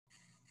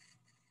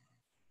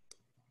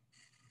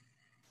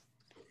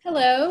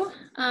Hello,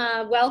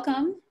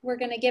 welcome. We're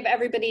going to give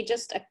everybody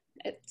just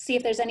see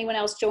if there's anyone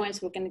else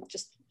joins. We're going to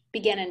just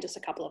begin in just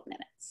a couple of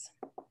minutes.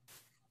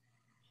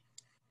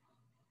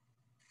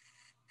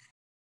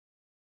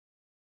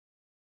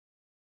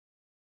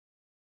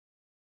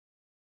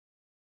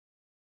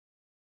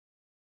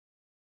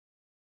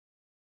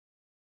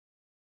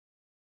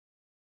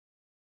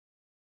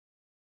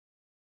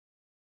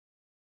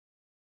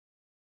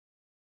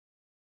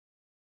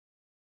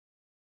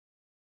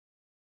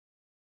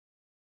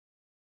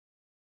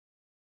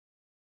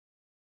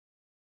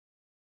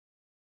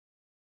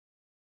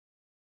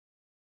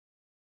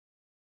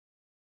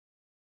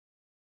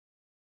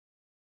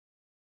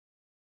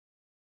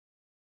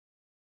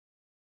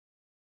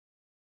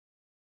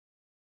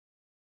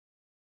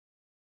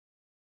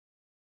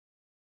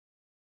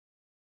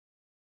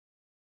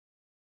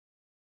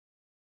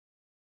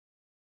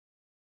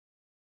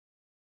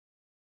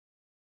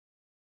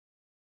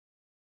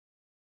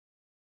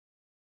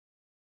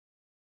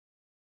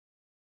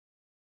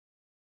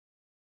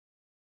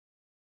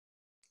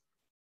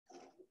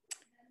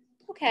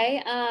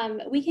 Okay,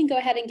 we can go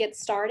ahead and get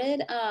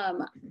started.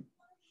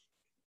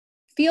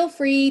 Feel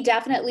free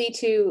definitely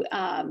to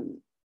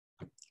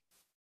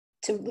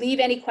leave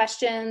any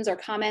questions or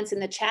comments in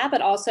the chat,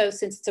 but also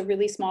since it's a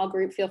really small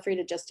group, feel free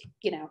to just,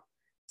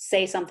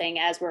 say something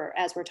as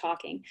we're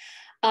talking.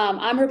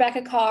 I'm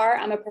Rebecca Carr.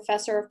 I'm a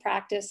professor of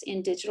practice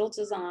in digital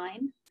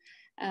design.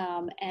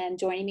 And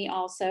joining me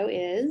also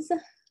is...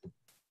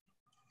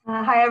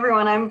 Hi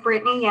everyone, I'm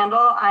Brittany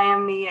Yandel. I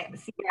am the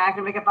Senior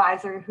Academic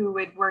Advisor who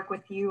would work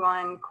with you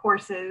on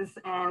courses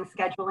and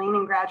scheduling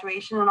and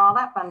graduation and all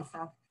that fun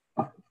stuff.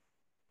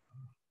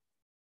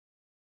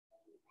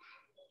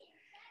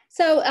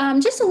 So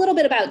just a little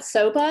bit about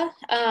SoPA.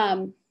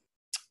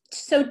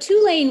 So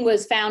Tulane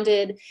was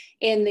founded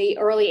in the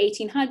early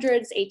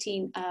 1800s,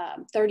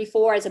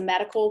 1834, as a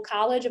medical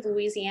college of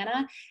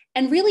Louisiana.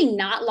 And really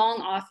not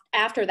long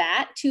after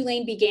that,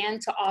 Tulane began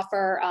to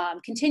offer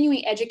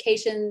continuing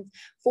education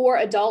for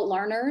adult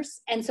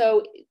learners. And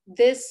so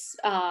this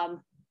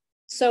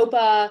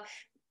SoPA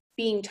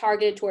being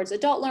targeted towards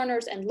adult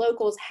learners and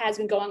locals has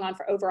been going on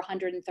for over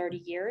 130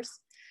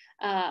 years.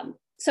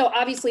 So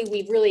obviously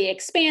we've really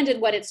expanded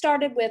what it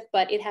started with,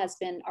 but it has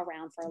been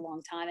around for a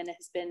long time and it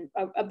has been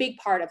a big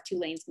part of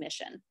Tulane's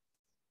mission.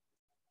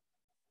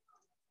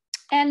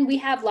 And we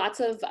have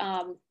lots of,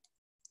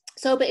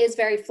 SoPA is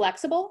very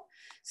flexible.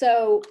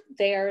 So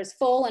there's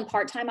full and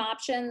part-time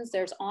options,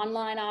 there's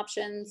online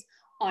options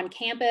on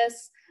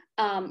campus.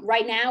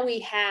 Right now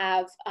we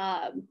have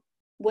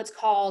what's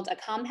called a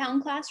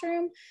compound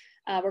classroom.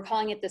 We're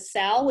calling it the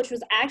cell, which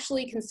was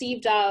actually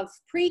conceived of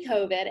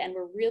pre-COVID, and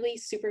we're really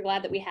super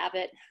glad that we have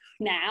it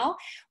now.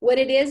 What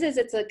it is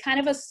it's a kind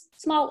of a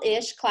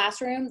small-ish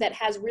classroom that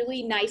has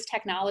really nice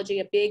technology,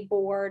 a big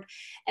board,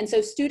 and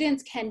so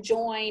students can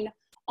join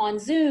on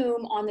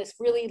Zoom on this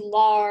really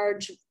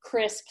large,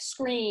 crisp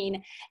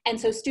screen, and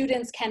so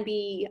students can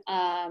be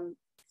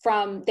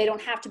they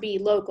don't have to be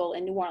local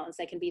in New Orleans,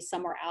 they can be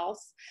somewhere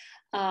else.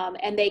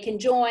 And they can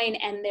join,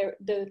 and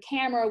the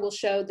camera will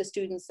show the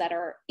students that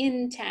are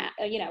in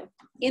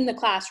the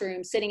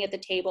classroom, sitting at the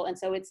table. And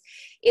so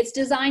it's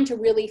designed to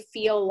really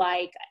feel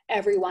like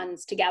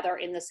everyone's together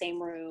in the same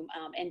room,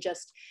 and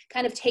just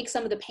kind of take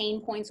some of the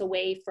pain points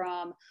away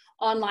from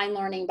online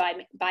learning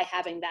by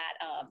having that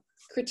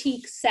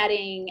critique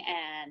setting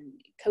and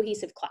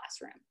cohesive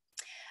classroom.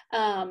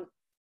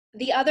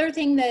 The other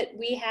thing that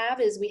we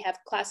have is we have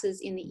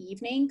classes in the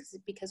evening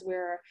because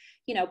we're,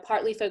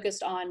 partly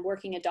focused on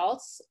working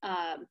adults,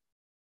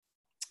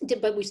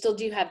 but we still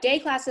do have day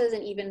classes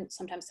and even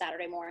sometimes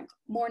Saturday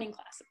morning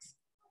classes.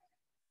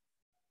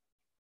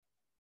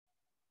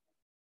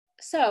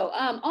 So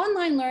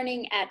online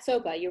learning at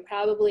SoPA, you're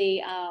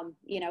probably,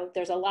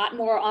 there's a lot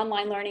more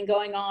online learning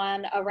going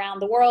on around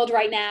the world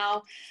right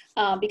now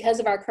because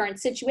of our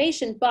current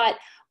situation, but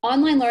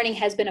online learning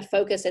has been a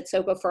focus at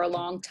SoPA for a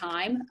long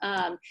time.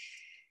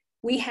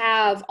 We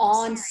have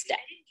on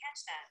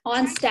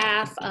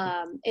staff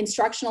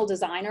instructional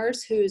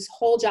designers whose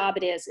whole job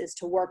it is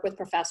to work with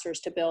professors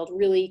to build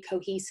really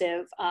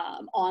cohesive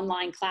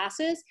online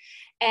classes.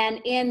 And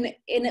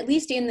at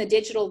least in the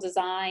digital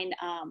design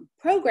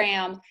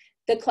program,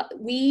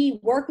 we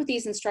work with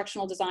these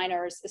instructional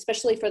designers,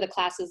 especially for the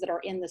classes that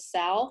are in the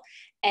cell,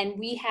 and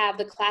we have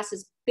the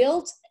classes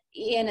built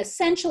in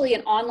essentially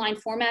an online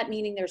format,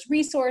 meaning there's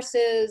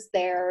resources,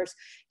 there's,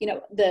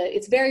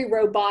 it's very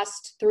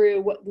robust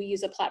through what we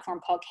use a platform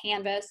called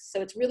Canvas.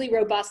 So it's really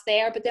robust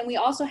there, but then we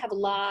also have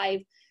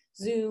live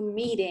Zoom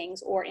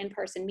meetings or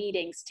in-person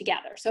meetings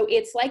together. So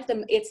it's like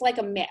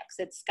a mix.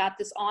 It's got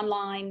this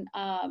online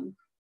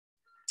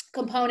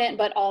component,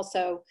 but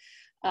also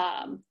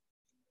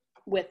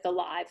with the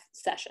live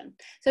session.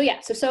 So yeah,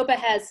 so SoPA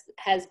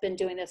has been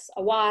doing this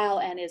a while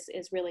and is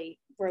really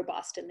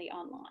robust in the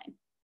online.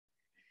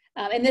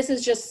 And this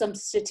is just some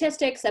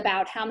statistics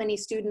about how many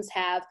students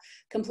have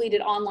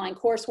completed online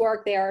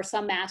coursework. There are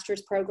some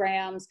master's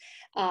programs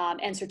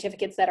and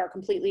certificates that are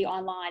completely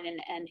online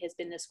and has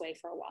been this way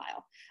for a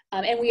while.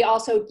 And we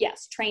also,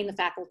 yes, train the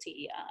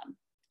faculty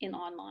in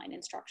online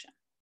instruction.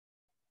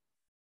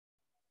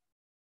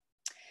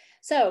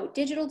 So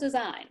digital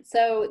design.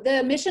 So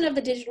the mission of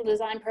the digital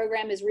design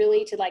program is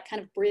really to like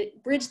kind of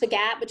bridge the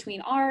gap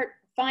between art,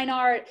 fine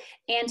art,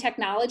 and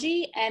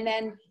technology. And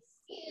then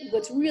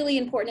what's really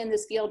important in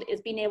this field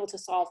is being able to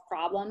solve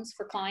problems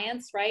for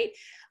clients, right?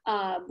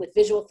 With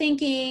visual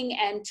thinking,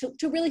 and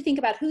to really think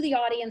about who the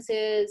audience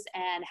is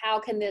and how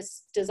can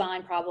this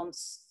design problem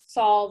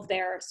solve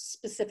their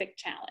specific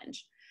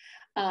challenge.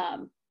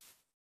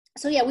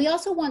 So yeah, we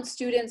also want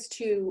students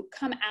to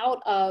come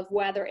out of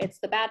whether it's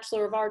the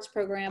Bachelor of Arts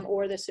program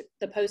or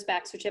the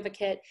post-bac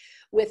certificate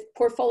with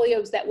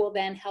portfolios that will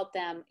then help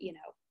them, you know,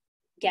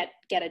 get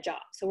a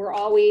job. So we're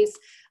always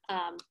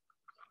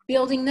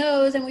building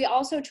those, and we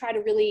also try to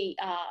really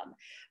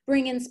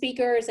bring in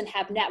speakers and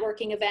have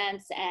networking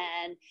events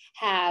and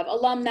have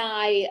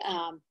alumni,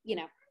 you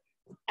know,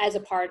 as a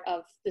part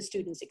of the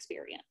student's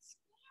experience.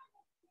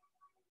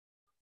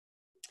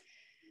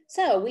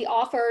 So we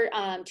offer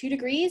 2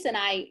 degrees, and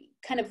I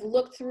kind of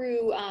looked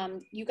through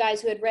you guys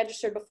who had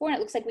registered before, and it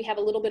looks like we have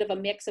a little bit of a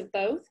mix of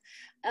both.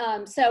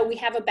 So we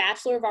have a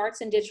Bachelor of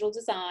Arts in Digital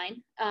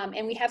Design,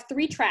 and we have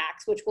 3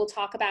 tracks, which we'll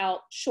talk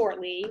about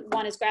shortly.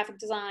 One is graphic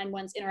design,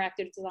 one's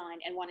interactive design,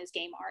 and one is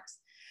game arts.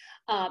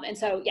 And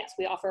so yes,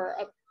 we offer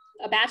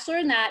a bachelor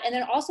in that, and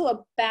then also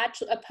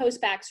a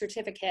post-bac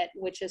certificate,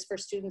 which is for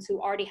students who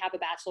already have a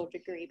bachelor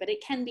degree, but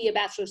it can be a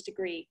bachelor's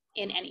degree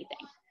in anything.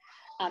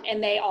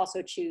 And they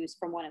also choose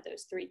from one of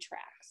those 3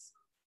 tracks.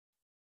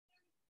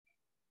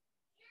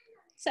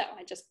 So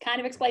I just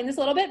kind of explained this a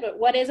little bit, but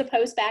what is a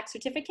post-bac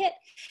certificate?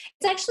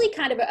 It's actually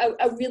kind of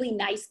a really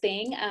nice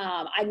thing.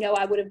 I know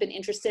I would have been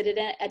interested in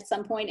it at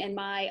some point in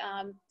my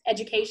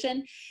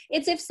education.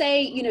 It's if,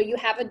 say, you know, you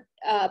have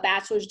a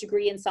bachelor's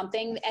degree in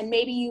something, and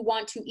maybe you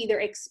want to either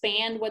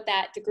expand what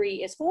that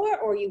degree is for,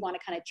 or you want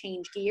to kind of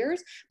change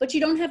gears, but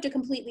you don't have to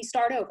completely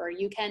start over.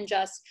 You can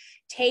just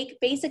take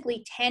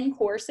basically 10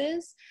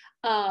 courses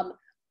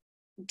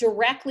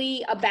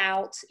directly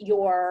about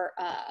your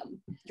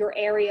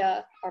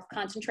area of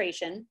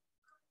concentration,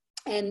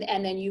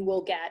 and then you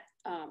will get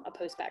a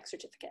post-bac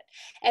certificate.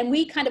 And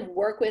we kind of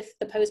work with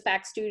the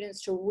post-bac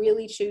students to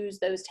really choose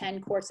those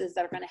 10 courses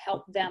that are going to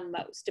help them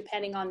most,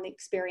 depending on the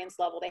experience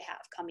level they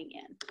have coming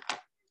in.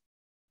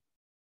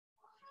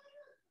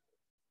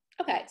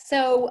 Okay,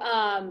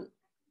 so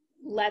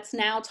let's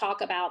now talk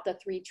about the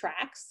 3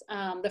 tracks.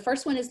 The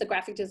first one is the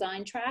graphic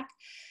design track,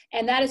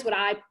 and that is what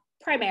I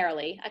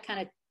kind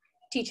of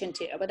teach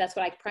into, but that's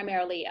what I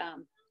primarily,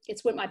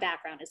 it's what my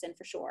background is in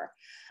for sure.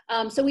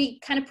 So we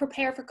kind of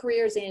prepare for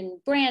careers in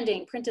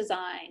branding, print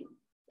design,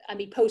 I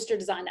mean, poster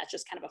design, that's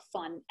just kind of a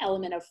fun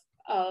element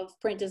of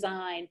print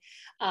design,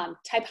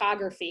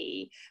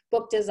 typography,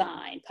 book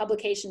design,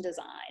 publication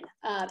design.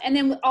 And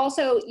then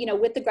also, you know,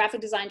 with the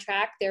graphic design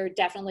track, there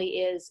definitely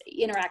is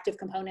interactive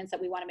components that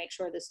we want to make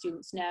sure the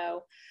students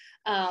know.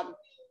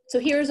 So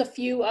here's a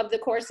few of the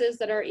courses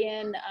that are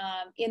in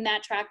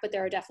that track, but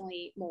there are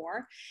definitely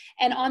more.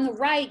 And on the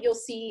right, you'll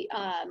see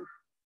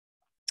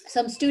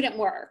some student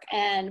work.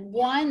 And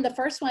the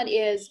first one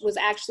was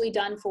actually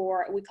done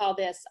for, we call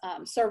this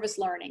service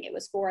learning. It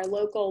was for a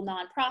local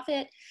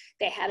nonprofit.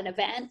 They had an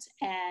event,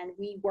 and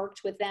we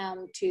worked with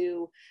them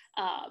to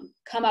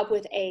come up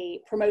with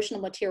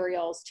promotional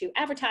materials to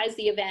advertise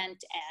the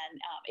event. And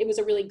it was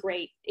a really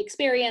great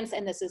experience.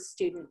 And this is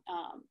student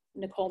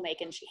Nicole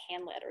Macon. She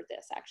hand lettered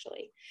this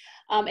actually.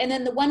 And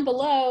then the one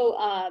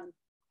below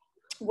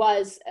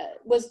was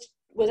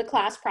a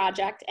class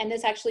project, and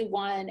this actually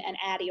won an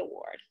Addy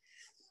Award.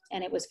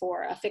 And it was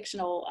for a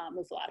fictional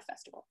Muffalata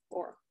festival,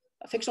 or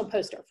a fictional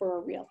poster for a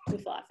real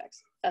Muffalata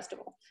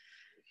festival.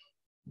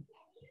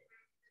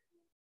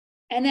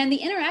 And then the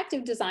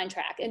interactive design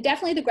track, and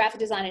definitely the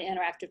graphic design and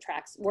interactive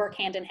tracks work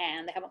hand in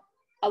hand. They have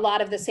a lot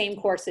of the same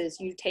courses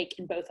you take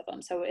in both of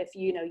them. So if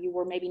you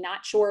were maybe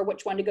not sure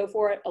which one to go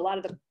for, a lot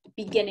of the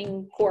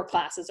beginning core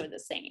classes are the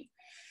same.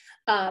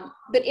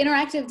 But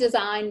interactive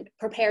design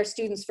prepares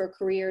students for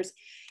careers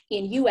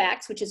in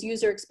UX, which is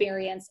user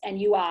experience,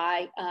 and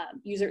UI,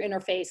 user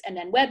interface, and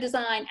then web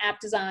design,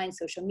 app design,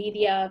 social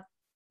media.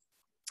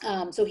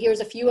 So here's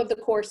a few of the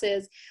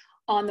courses.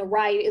 On the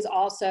right is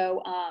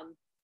also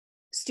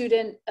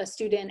student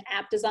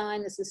app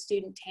design. This is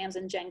student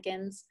Tamsin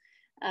Jenkins.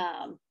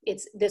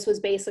 This was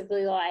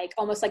basically like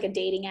almost like a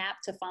dating app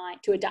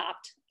to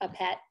adopt a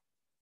pet.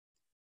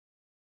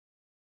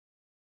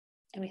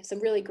 And we have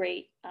some really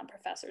great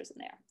professors in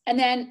there. And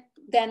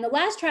then the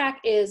last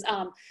track is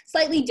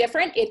slightly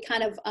different. It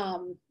kind of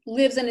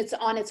lives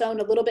on its own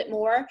a little bit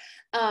more.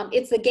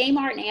 It's the game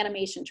art and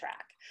animation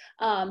track.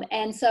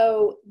 And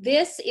so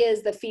this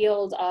is the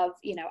field of,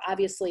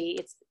 obviously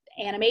it's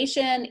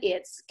animation,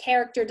 it's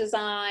character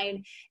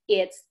design,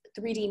 it's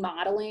 3D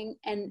modeling.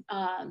 And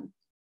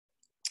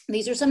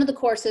these are some of the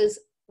courses.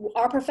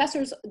 Our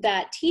professors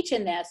that teach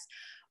in this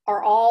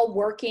are all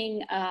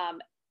working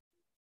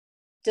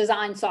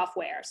design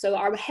software. So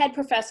our head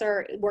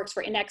professor works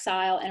for In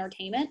Exile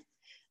Entertainment.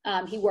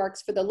 He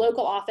works for the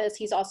local office.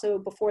 He's also,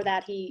 before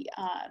that, he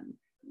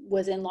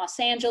was in Los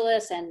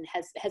Angeles and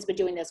has been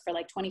doing this for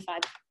like 25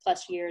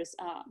 plus years.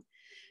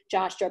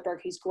 Josh Dirtberg,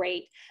 who's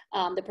great.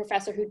 The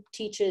professor who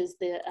teaches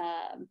the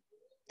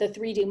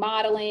 3D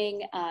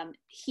modeling,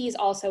 he's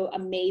also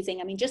amazing.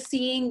 I mean, just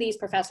seeing these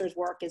professors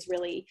work is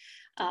really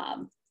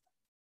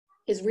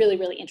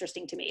really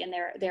interesting to me, and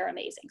they're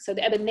amazing. So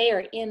they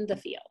are in the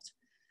field.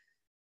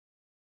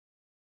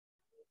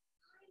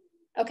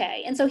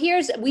 Okay, and so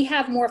we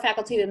have more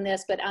faculty than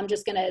this, but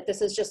this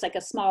is just like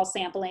a small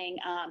sampling.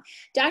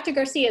 Dr.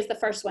 Garcia is the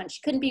first one. She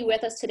couldn't be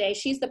with us today.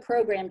 She's the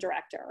program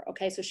director,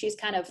 okay? So she's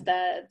kind of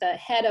the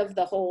head of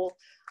the whole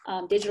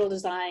digital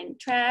design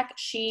track.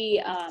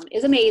 She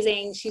is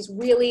amazing. She's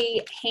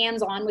really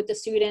hands-on with the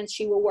students.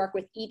 She will work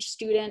with each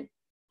student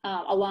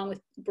along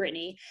with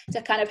Brittany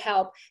to kind of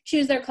help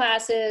choose their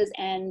classes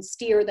and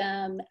steer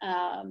them.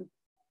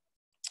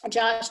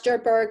 Josh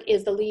Dirtberg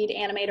is the lead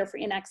animator for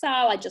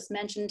InXL. I just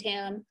mentioned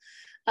him.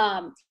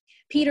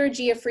 Peter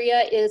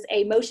Giaffria is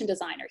a motion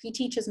designer. He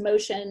teaches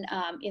motion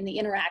in the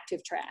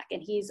interactive track,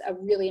 and he's a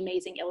really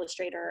amazing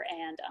illustrator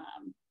and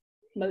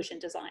motion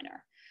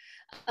designer.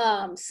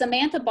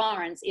 Samantha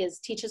Barnes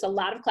teaches a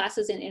lot of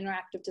classes in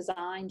interactive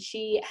design.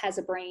 She has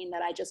a brain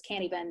that I just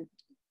can't even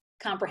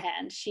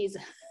comprehend. She's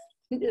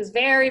is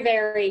very,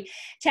 very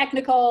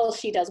technical.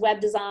 She does web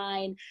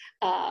design.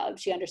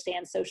 She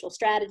understands social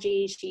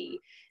strategy. She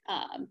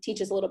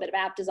teaches a little bit of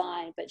app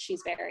design, but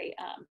she's very,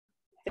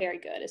 very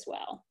good as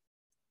well.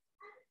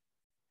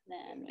 And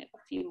then we have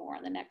a few more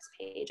on the next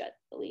page, I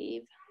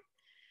believe.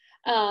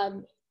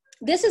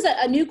 This is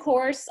a new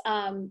course.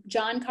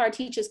 John Carr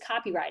teaches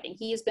copywriting.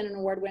 He has been an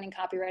award-winning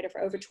copywriter for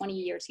over 20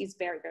 years. He's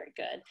very, very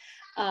good.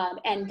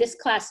 And this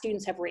class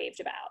students have raved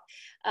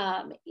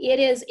about.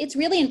 It's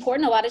really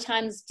important. A lot of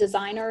times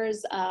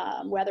designers,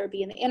 whether it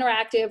be in the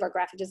interactive or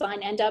graphic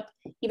design, end up,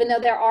 even though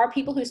there are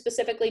people who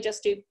specifically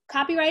just do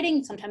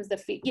copywriting, sometimes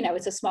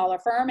it's a smaller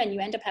firm and you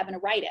end up having to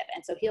write it.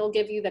 And so he'll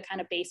give you the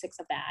kind of basics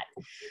of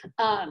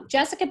that.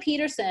 Jessica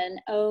Peterson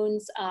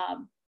owns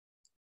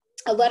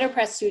a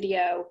letterpress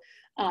studio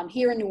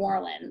here in New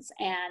Orleans,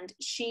 and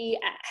she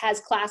has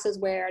classes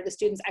where the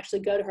students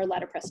actually go to her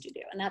letterpress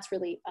studio, and that's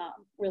really,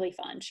 really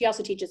fun. She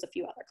also teaches a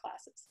few other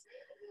classes.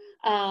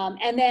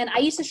 And then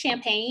Aisha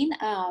Champagne,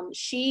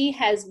 she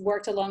has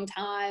worked a long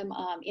time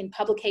in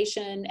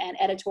publication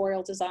and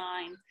editorial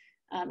design,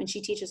 and she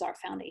teaches our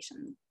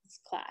foundations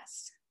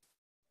class.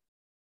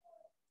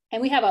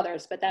 And we have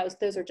others, but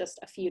those are just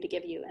a few to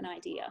give you an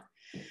idea.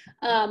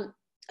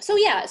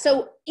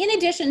 So in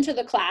addition to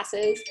the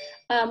classes,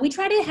 we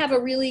try to have a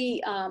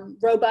really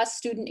robust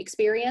student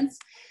experience.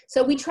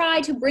 So we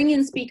try to bring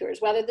in speakers,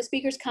 whether the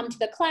speakers come to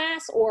the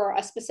class or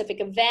a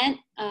specific event.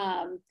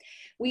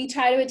 We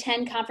try to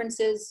attend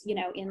conferences,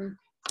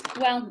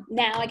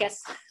 now I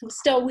guess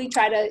still we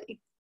try to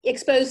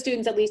expose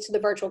students at least to the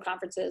virtual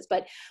conferences,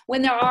 but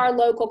when there are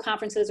local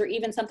conferences or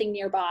even something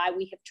nearby,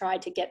 we have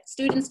tried to get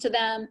students to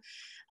them.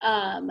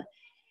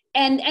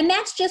 And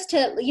that's just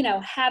to,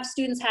 have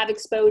students have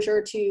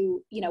exposure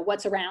to,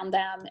 what's around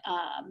them,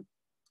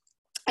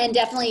 and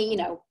definitely,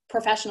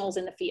 professionals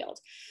in the field.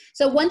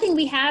 So one thing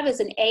we have is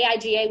an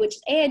AIGA, which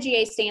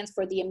AIGA stands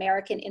for the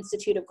American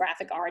Institute of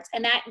Graphic Arts.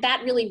 And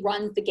that really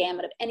runs the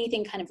gamut of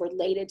anything kind of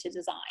related to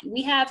design.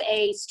 We have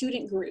a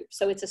student group.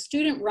 So it's a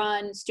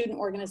student-run student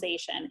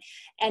organization.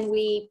 And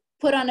we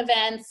put on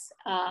events.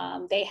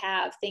 They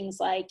have things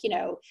like,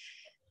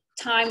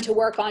 time to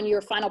work on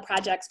your final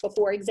projects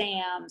before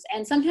exams,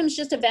 and sometimes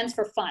just events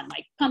for fun,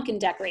 like pumpkin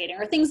decorating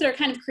or things that are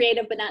kind of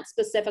creative, but not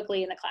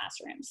specifically in the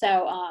classroom.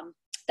 So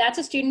that's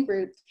a student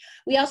group.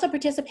 We also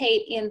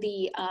participate in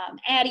the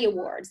ADDIE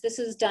Awards. This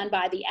is done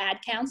by the Ad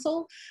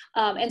Council.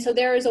 And so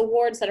there's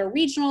awards that are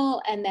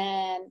regional and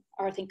then,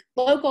 or I think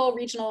local,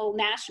 regional,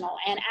 national.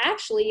 And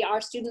actually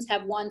our students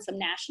have won some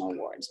national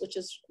awards, which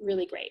is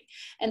really great.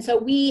 And so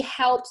we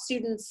help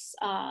students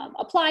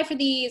apply for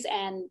these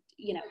and,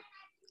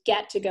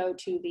 get to go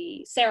to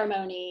the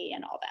ceremony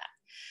and all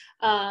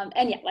that.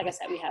 And yeah, like I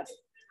said, we have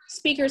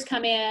speakers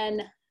come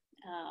in.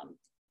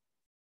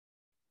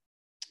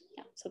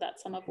 So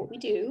that's some of what we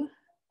do.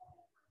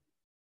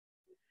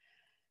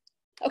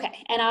 Okay,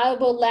 and I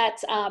will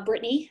let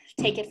Brittany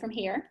take it from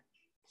here.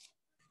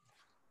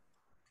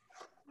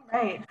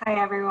 All right,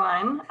 hi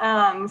everyone.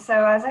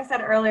 So as I said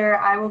earlier,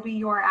 I will be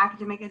your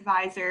academic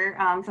advisor.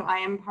 So I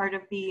am part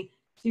of the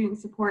student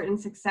support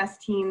and success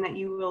team that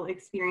you will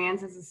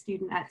experience as a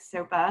student at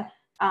SoPA.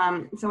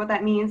 So what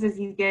that means is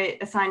you get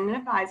assigned an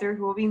advisor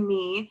who will be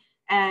me.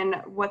 And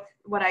what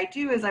I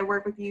do is I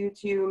work with you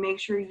to make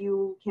sure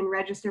you can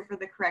register for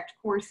the correct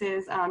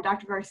courses.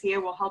 Dr. Garcia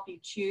will help you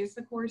choose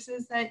the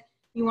courses that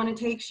you want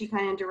to take. She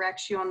kind of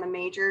directs you on the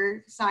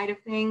major side of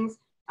things,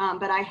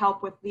 but I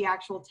help with the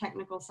actual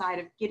technical side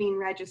of getting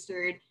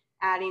registered,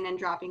 adding and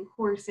dropping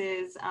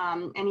courses,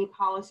 any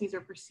policies or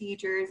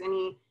procedures,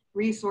 any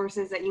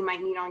resources that you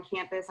might need on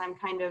campus. I'm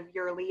kind of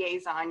your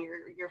liaison,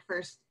 your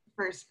first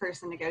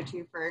person to go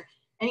to for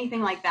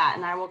anything like that,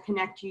 and I will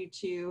connect you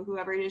to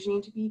whoever it is you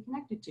need to be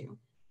connected to.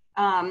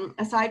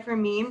 Aside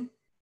from me,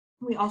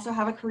 we also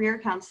have a career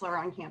counselor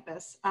on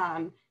campus.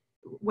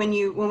 when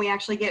we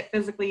actually get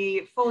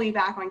physically fully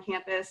back on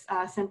campus,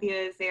 Cynthia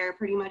is there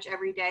pretty much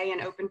every day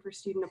and open for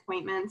student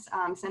appointments.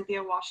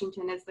 Cynthia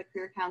Washington is the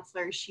career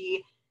counselor.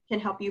 She can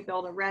help you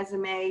build a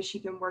resume. She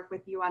can work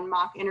with you on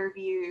mock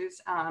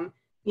interviews,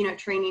 you know,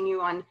 training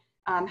you on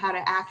how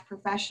to act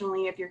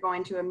professionally if you're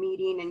going to a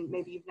meeting and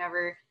maybe you've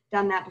never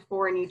done that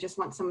before and you just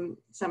want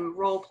some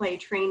role play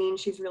training.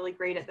 She's really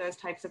great at those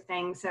types of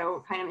things.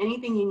 So kind of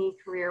anything you need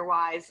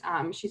career-wise,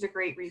 she's a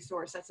great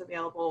resource that's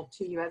available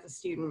to you as a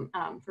student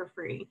for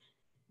free.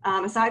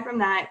 Aside from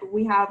that,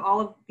 we have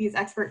all of these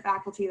expert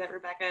faculty that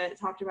Rebecca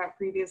talked about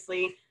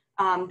previously.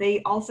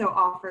 They also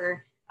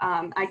offer,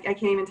 I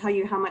can't even tell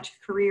you how much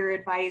career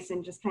advice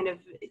and just kind of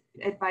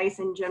advice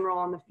in general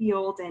on the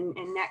field and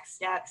next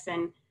steps.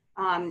 And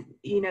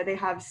you know, they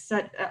have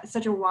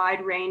such a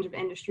wide range of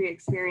industry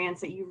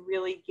experience that you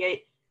really get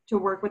to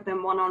work with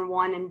them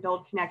one-on-one and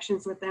build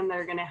connections with them that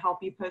are going to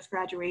help you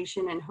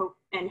post-graduation and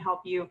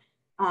help you,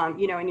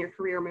 you know, in your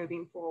career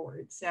moving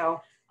forward.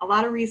 So a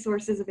lot of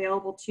resources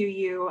available to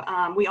you.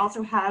 We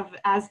also have,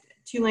 as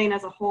Tulane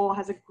as a whole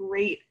has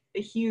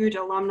a huge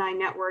alumni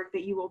network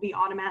that you will be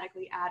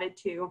automatically added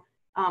to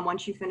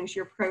once you finish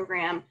your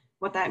program.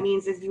 What that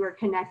means is you are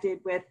connected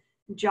with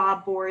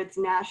job boards,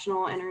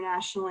 national,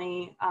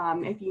 internationally.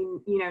 If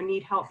you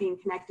need help being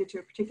connected to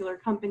a particular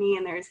company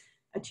and there's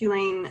a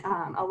Tulane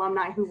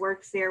alumni who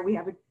works there, we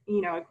have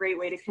a great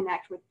way to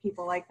connect with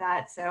people like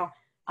that. So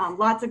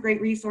lots of great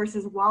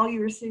resources while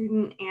you're a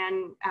student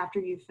and after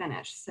you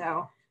finish.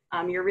 So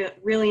you're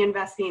really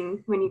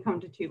investing when you come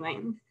to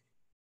Tulane.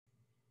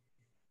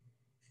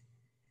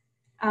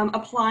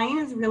 Applying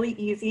is really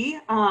easy.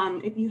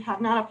 If you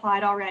have not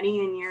applied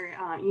already and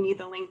you need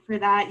the link for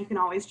that, you can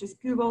always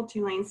just Google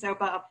Tulane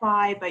SoPA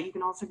apply, but you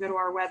can also go to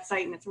our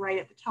website and it's right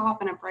at the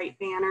top in a bright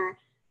banner.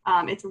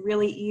 It's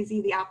really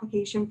easy. The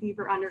application fee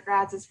for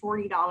undergrads is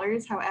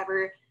 $40.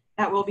 However,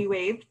 that will be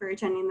waived for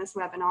attending this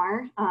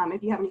webinar.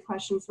 If you have any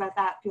questions about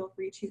that, feel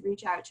free to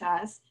reach out to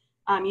us.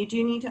 You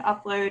do need to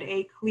upload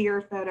a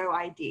clear photo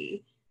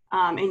ID.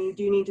 And you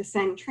do need to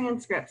send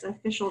transcripts,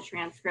 official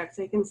transcripts.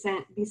 They can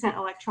be sent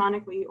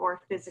electronically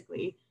or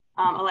physically.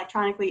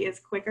 Electronically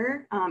is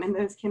quicker, and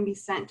those can be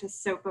sent to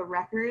SoPA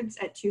records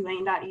at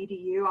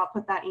tulane.edu. I'll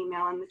put that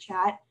email in the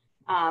chat,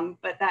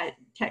 but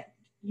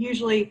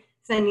usually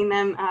sending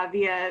them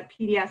via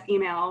PDF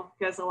email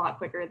goes a lot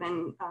quicker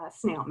than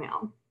snail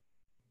mail.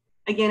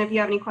 Again, if you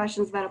have any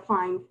questions about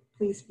applying,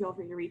 please feel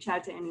free to reach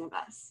out to any of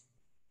us.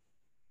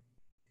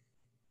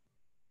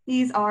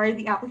 These are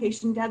the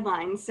application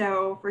deadlines.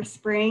 So for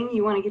spring,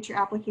 you want to get your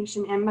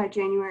application in by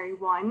January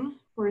 1.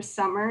 For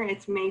summer,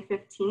 it's May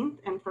 15th.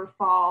 And for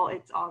fall,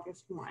 it's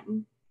August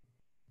 1.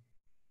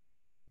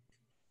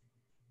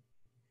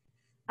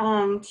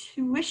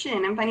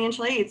 Tuition and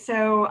financial aid.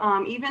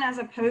 So even as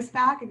a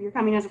post-bac, if you're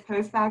coming as a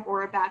post-bac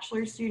or a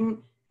bachelor student,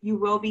 you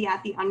will be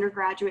at the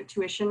undergraduate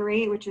tuition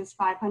rate, which is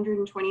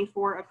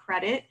 $524 a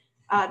credit.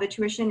 The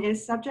tuition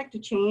is subject to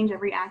change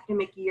every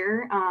academic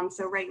year.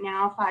 So right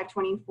now,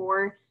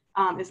 $524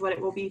 is what it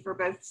will be for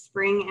both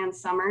spring and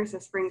summer. So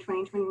spring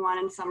 2021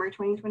 and summer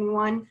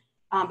 2021.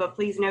 But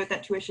please note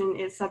that tuition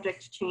is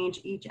subject to change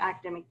each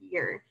academic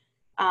year.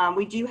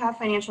 We do have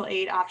financial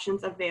aid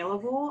options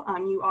available.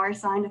 You are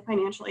assigned a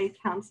financial aid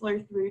counselor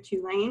through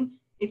Tulane.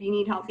 If you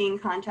need help being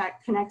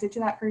connected to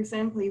that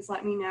person, please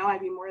let me know. I'd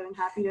be more than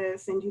happy to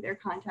send you their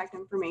contact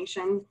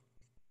information.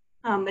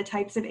 The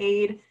types of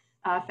aid,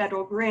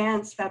 federal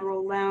grants,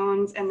 federal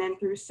loans, and then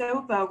through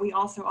SoPA, we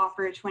also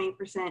offer a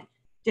 20%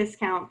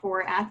 discount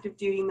for active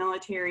duty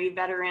military,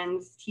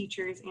 veterans,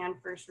 teachers, and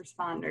first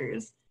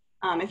responders.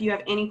 If you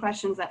have any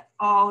questions at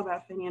all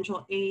about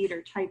financial aid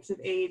or types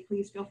of aid,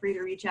 please feel free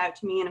to reach out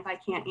to me, and if I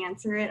can't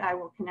answer it, I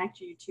will connect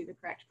you to the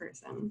correct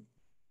person.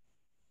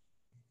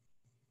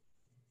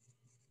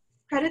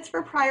 Credits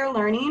for prior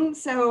learning.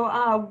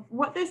 So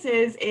what this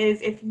is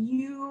if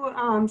you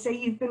say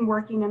you've been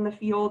working in the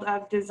field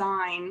of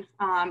design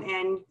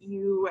and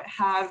you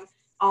have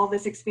all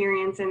this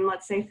experience in,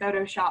 let's say,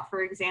 Photoshop,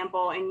 for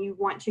example, and you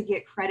want to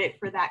get credit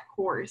for that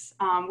course,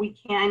 we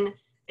can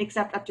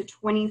accept up to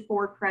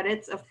 24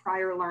 credits of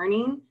prior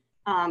learning.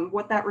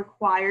 What that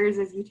requires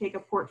is you take a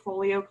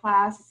portfolio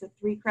class. It's a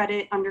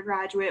 3-credit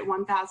undergraduate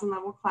 1000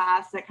 level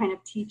class that kind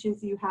of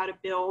teaches you how to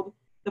build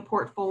the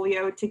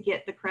portfolio to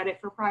get the credit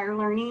for prior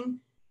learning.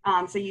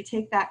 So you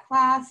take that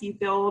class, you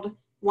build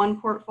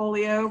one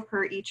portfolio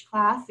per each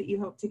class that you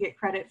hope to get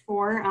credit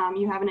for.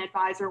 You have an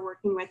advisor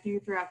working with you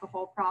throughout the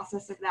whole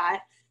process of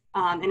that.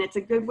 And it's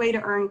a good way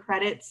to earn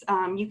credits.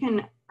 You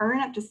can earn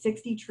up to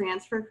 60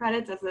 transfer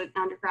credits as an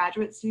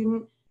undergraduate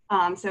student.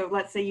 So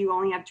let's say you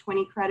only have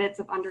 20 credits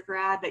of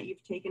undergrad that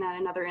you've taken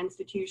at another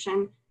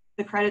institution.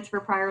 The credits for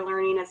prior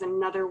learning is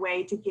another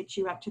way to get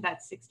you up to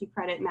that 60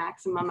 credit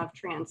maximum of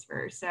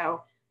transfer.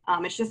 So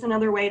it's just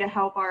another way to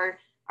help our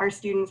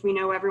students. We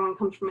know everyone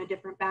comes from a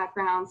different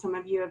background. Some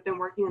of you have been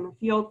working in the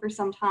field for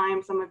some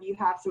time. Some of you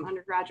have some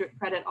undergraduate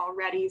credit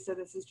already. So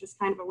this is just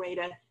kind of a way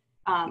to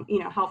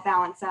help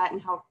balance that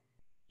and help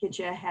get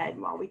you ahead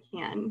while we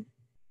can.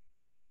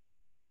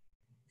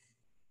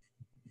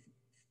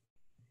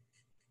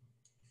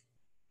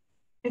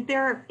 If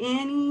there are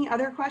any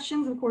other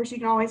questions, of course, you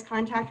can always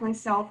contact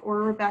myself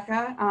or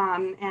Rebecca,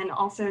 and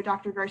also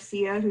Dr.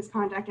 Garcia, whose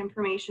contact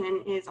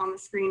information is on the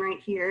screen right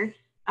here.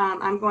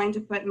 I'm going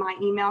to put my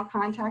email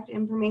contact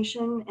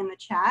information in the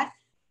chat.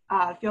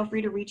 Feel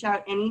free to reach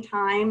out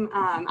anytime.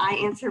 I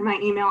answer my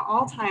email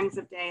all times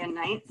of day and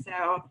night,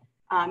 so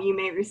you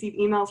may receive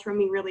emails from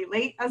me really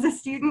late as a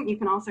student. You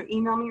can also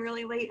email me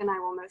really late and I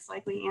will most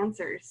likely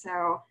answer.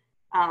 So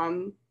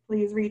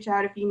please reach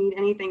out if you need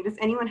anything. Does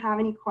anyone have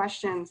any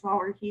questions while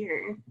we're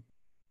here?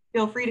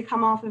 Feel free to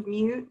come off of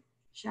mute,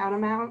 shout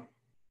them out.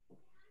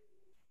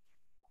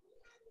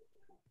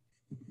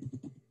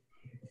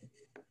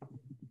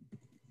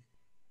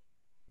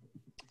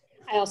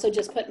 I also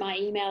just put my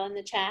email in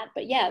the chat,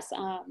 but yes,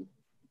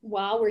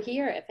 while we're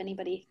here, if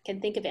anybody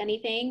can think of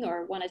anything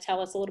or want to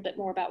tell us a little bit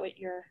more about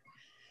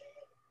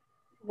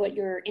what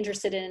you're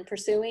interested in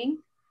pursuing,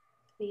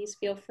 please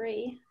feel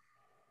free.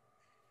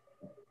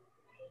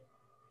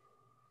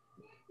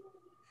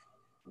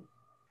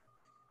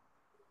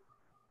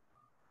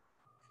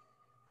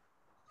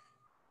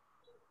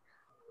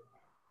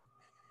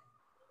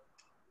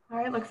 All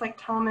right, looks like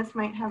Thomas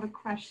might have a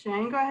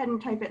question. Go ahead and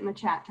type it in the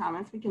chat,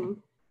 Thomas. We can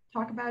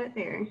talk about it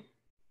there.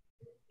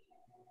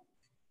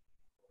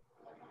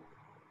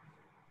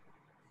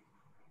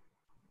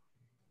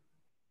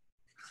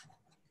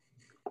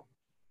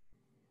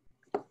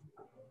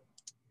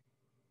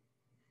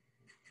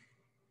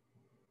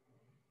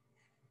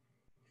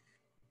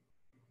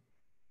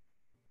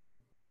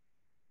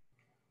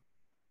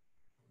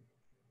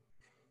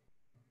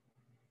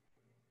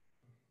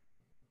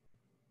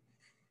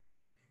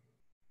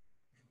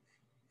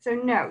 So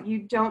no, you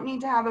don't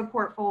need to have a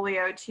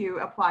portfolio to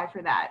apply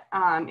for that.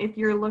 If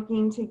you're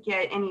looking to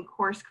get any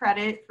course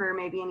credit for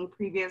maybe any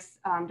previous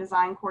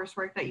design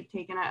coursework that you've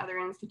taken at other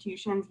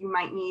institutions, you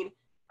might need,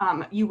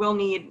 you will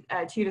need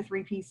 2 to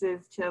 3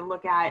 pieces to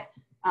look at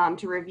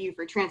to review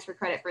for transfer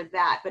credit for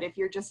that. But if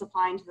you're just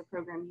applying to the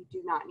program, you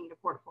do not need a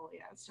portfolio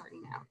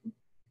starting out.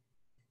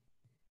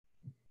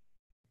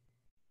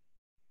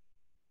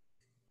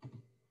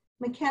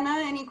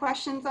 McKenna, any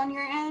questions on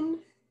your end?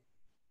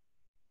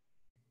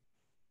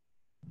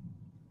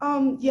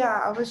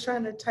 Yeah, I was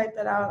trying to type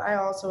that out. I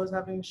also was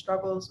having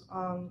struggles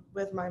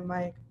with my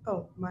mic.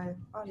 Oh, my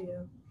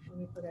audio. Let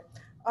me put it.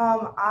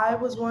 I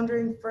was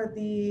wondering for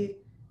the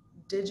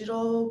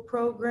digital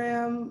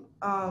program,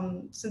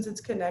 since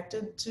it's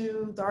connected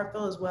to the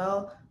Artville as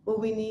well, will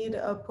we need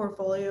a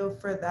portfolio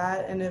for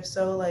that? And if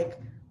so,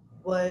 like,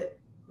 what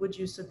would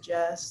you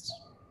suggest,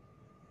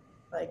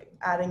 like,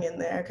 adding in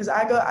there? Because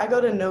I go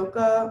to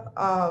NOCA,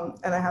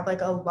 and I have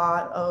like a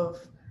lot of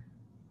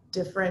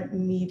different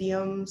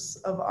mediums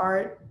of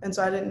art, and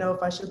so I didn't know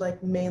if I should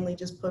like mainly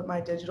just put my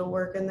digital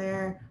work in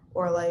there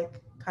or like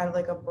kind of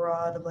like a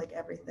broad of like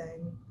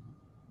everything.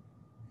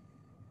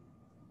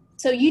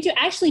 So you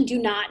actually do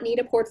not need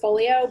a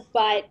portfolio,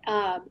 but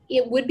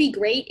it would be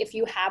great if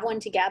you have one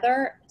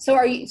together.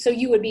 So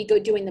you would be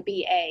good doing the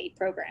BA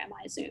program,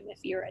 I assume,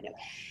 if you're in it.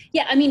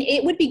 Yeah, I mean,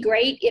 it would be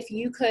great if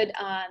you could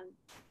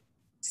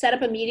set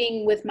up a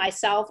meeting with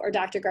myself or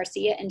Dr.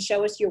 Garcia and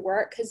show us your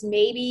work, because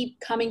maybe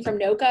coming from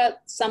NOCA,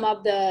 some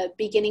of the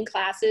beginning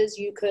classes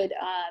you could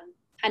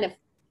kind of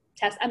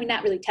test, I mean,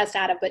 not really test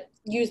out of, but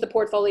use the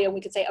portfolio.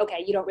 We could say,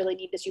 okay, you don't really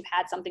need this. You've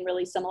had something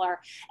really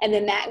similar. And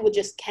then that would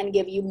just can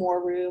give you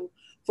more room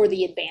for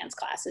the advanced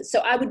classes. So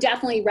I would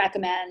definitely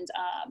recommend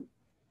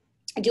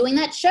doing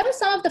that. Show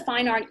some of the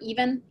fine art,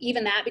 even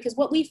that, because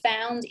what we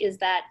found is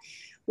that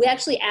we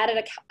actually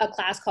added a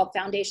class called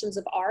Foundations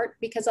of Art,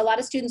 because a lot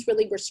of students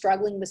really were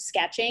struggling with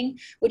sketching,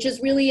 which is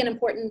really an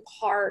important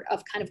part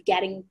of kind of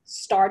getting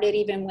started,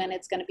 even when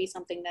it's going to be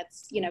something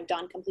that's, you know,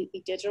 done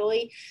completely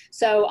digitally.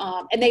 So,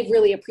 and they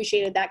really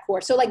appreciated that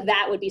course. So like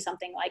that would be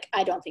something like,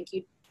 I don't think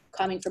you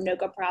coming from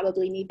NOCA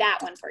probably need that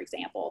one, for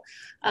example.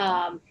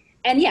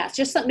 And yeah,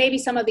 just maybe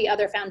some of the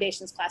other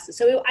foundations classes.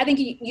 So I think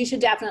you should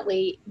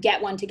definitely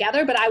get one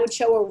together, but I would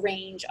show a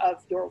range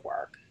of your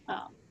work.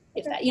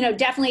 If that, you know,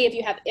 definitely if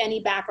you have any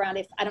background,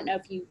 if I don't know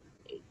if you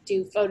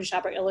do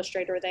Photoshop or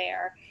Illustrator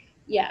there.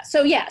 Yeah,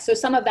 so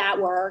some of that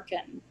work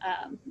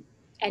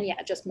and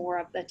yeah, just more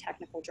of the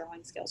technical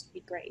drawing skills would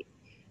be great.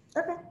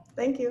 Okay,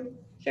 thank you.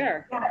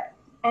 Sure. Yeah.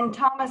 And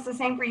Thomas, the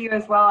same for you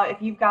as well.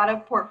 If you've got a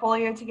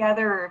portfolio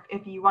together, or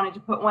if you wanted to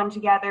put one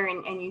together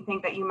and you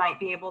think that you might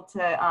be able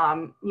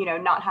to, you know,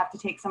 not have to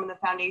take some of the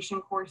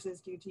foundation courses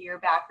due to your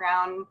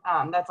background,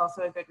 that's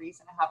also a good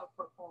reason to have a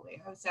portfolio.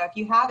 So if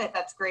you have it,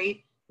 that's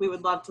great. We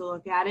would love to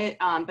look at it,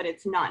 but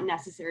it's not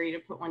necessary to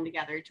put one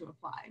together to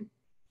apply.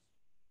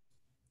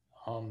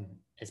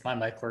 Is my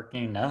mic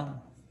working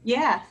now?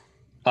 Yeah.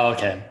 Oh,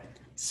 okay.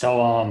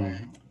 So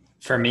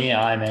for me,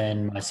 I'm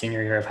in my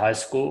senior year of high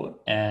school,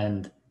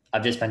 and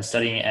I've just been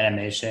studying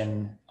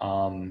animation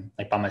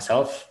like by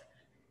myself,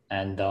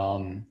 and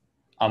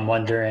I'm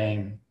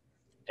wondering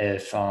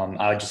if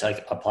I would just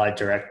like apply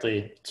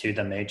directly to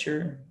the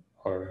major,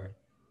 or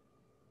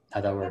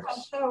how that Yeah,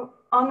 works. so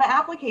on the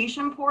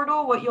application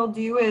portal, what you'll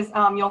do is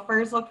you'll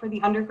first look for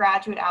the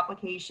undergraduate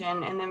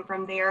application, and then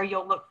from there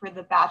you'll look for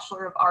the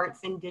Bachelor of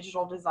Arts in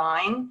Digital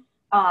Design.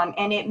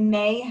 And it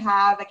may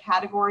have a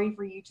category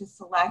for you to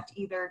select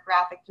either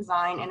graphic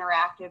design,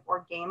 interactive,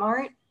 or game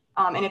art.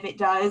 And if it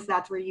does,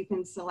 that's where you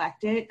can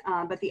select it.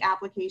 But the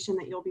application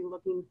that you'll be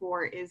looking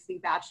for is the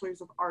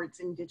Bachelor's of Arts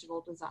in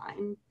Digital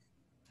Design.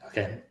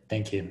 Okay,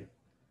 thank you.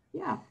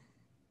 Yeah.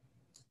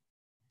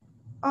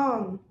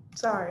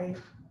 Sorry.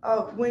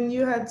 When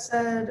you had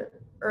said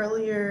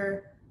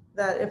earlier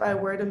that if I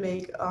were to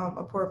make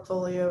a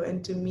portfolio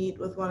and to meet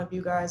with one of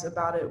you guys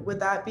about it, would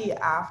that be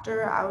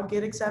after I would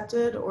get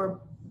accepted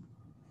or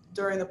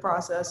during the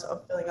process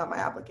of filling out my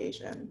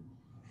application?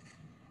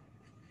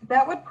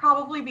 That would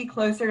probably be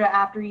closer to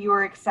after you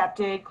were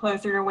accepted,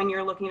 closer to when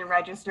you're looking to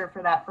register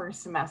for that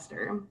first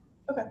semester.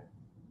 Okay,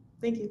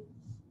 thank you.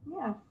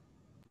 Yeah.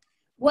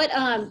 What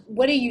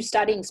are you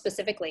studying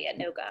specifically at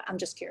NOCA? I'm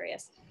just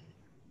curious.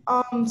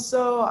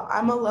 So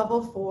I'm a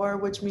level 4,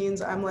 which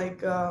means I'm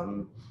like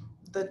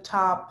the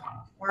top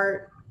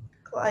art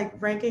like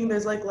ranking.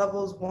 There's like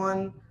levels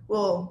 1,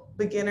 well,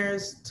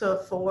 beginners to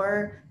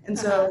 4, and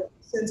so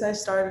since I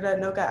started at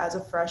NOCA as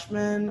a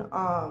freshman,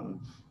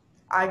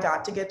 I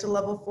got to get to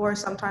level 4.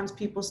 Sometimes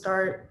people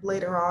start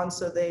later on,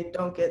 so they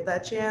don't get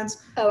that chance.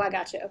 Oh, I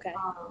got you. Okay.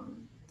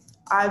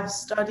 I've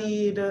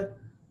studied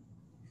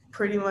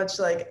pretty much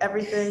like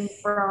everything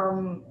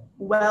from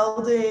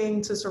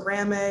welding to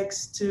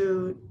ceramics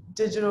to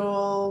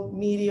digital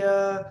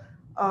media,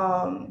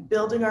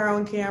 building our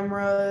own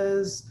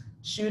cameras,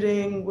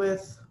 shooting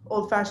with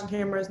old-fashioned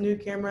cameras, new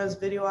cameras,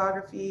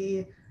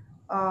 videography.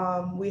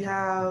 We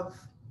have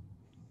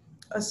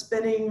a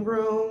spinning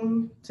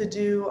room to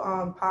do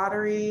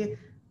pottery,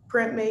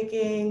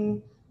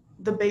 printmaking,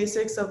 the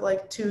basics of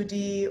like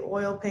 2D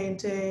oil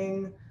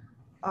painting.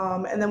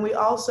 And then we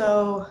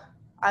also,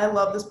 I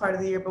love this part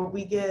of the year, but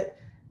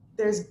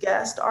there's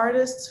guest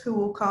artists who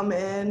will come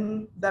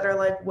in that are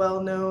like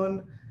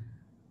well-known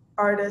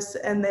artists,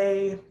 and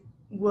they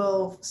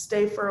will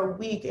stay for a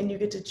week, and you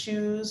get to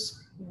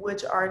choose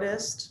which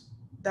artist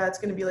that's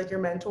going to be like your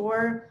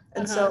mentor.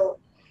 And so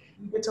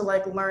you get to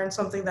like learn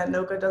something that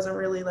NOCA doesn't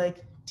really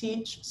like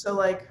teach. So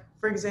like,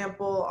 for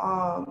example,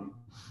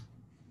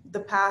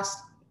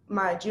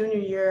 my junior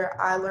year,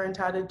 I learned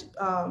how to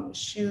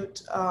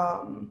shoot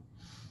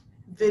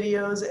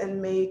videos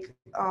and make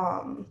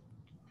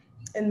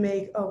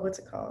what's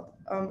it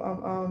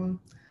called?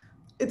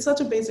 It's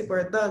such a basic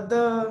word.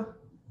 The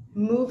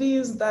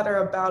movies that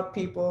are about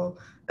people.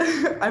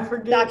 I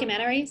forget.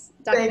 Documentaries?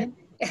 Yeah,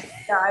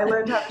 I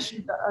learned how to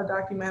shoot a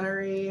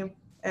documentary.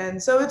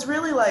 And so it's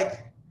really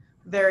like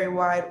very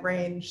wide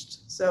ranged.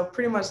 So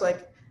pretty much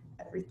like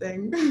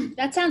everything.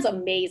 That sounds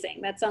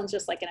amazing. That sounds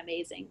just like an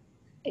amazing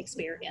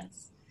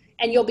experience.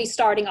 And you'll be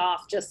starting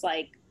off just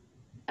like,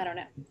 I don't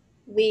know,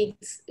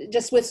 weeks,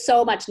 just with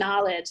so much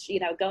knowledge,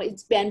 you know,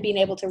 it's been being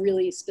able to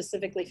really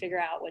specifically figure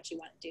out what you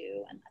want to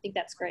do. And I think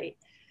that's great.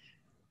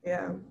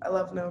 Yeah, I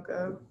love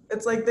NOCA.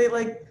 It's like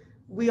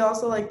we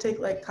also like take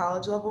like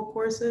college level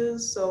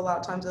courses. So a lot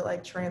of times it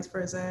like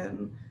transfers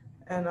in.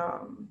 And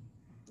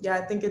yeah,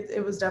 I think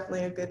it was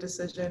definitely a good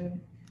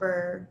decision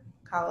for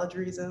college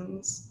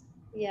reasons.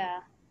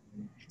 Yeah.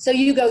 So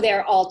you go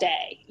there all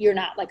day. You're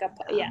not like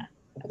yeah.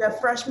 That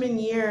freshman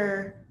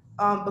year,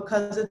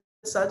 because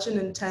it's such an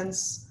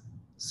intense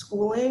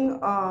schooling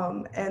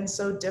and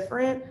so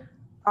different,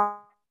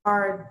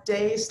 our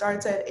day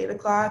starts at 8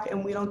 o'clock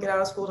and we don't get out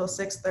of school till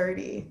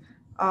 6:30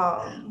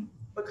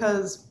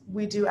 because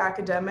we do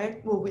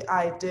academic. Well,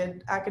 I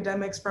did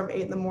academics from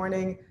 8 in the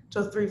morning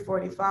till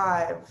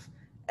 3:45.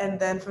 And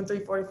then from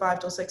 3:45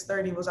 till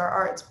 6:30 was our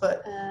arts.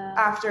 But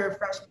after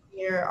freshman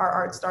year, our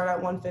arts start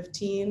at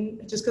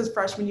 1:15, just because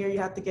freshman year you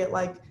have to get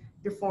like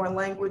your foreign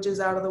languages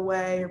out of the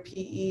way, your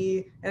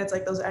PE, and it's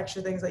like those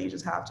extra things that you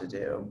just have to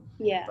do.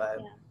 Yeah. But,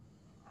 yeah.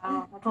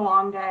 Oh, that's a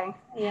long day.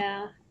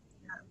 Yeah.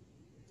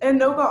 And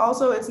NOCA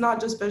also, it's not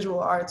just visual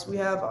arts. We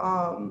have,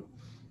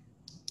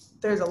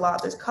 there's a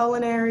lot. There's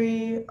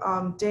culinary,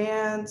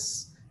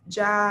 dance,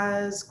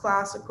 jazz,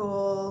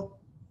 classical,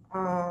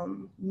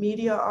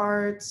 media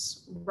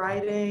arts,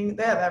 writing.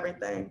 They have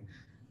everything.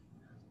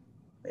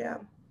 Yeah.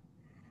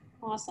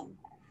 Awesome.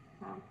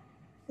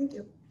 Thank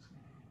you.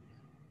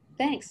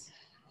 Thanks.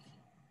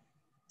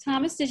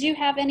 Thomas, did you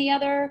have any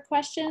other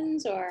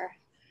questions or?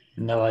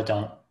 No, I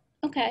don't.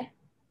 Okay.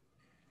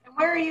 And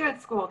where are you at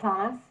school,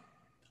 Thomas?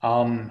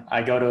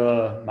 I go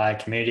to my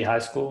community high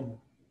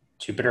school,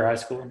 Jupiter High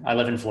School. I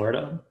live in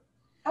Florida.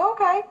 Oh,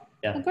 okay.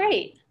 Yeah. Oh,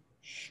 great.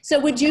 So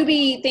would you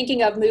be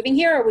thinking of moving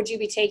here or would you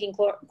be taking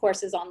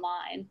courses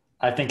online?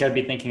 I think I'd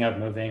be thinking of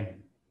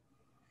moving.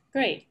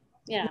 Great.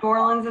 Yeah. New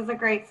Orleans is a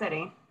great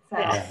city, so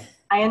Yeah.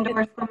 I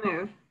endorse the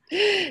move.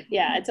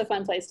 Yeah, it's a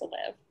fun place to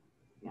live.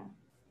 Yeah.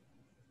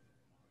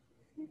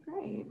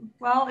 Great.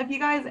 Well, if you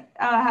guys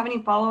have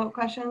any follow-up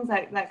questions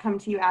that come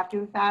to you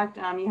after the fact,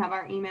 you have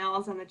our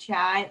emails in the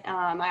chat.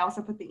 I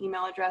also put the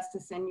email address to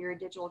send your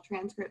digital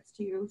transcripts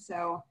to,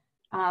 so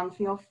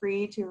Feel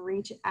free to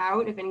reach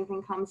out if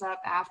anything comes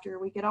up after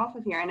we get off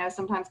of here. I know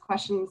sometimes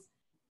questions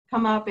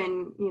come up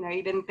and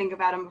you didn't think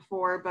about them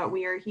before, but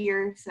we are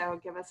here, so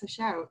give us a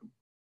shout.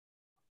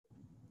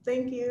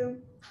 Thank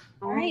you.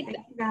 All right, thank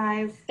you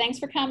guys. Thanks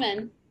for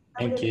coming.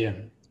 Thank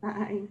you.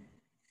 Bye.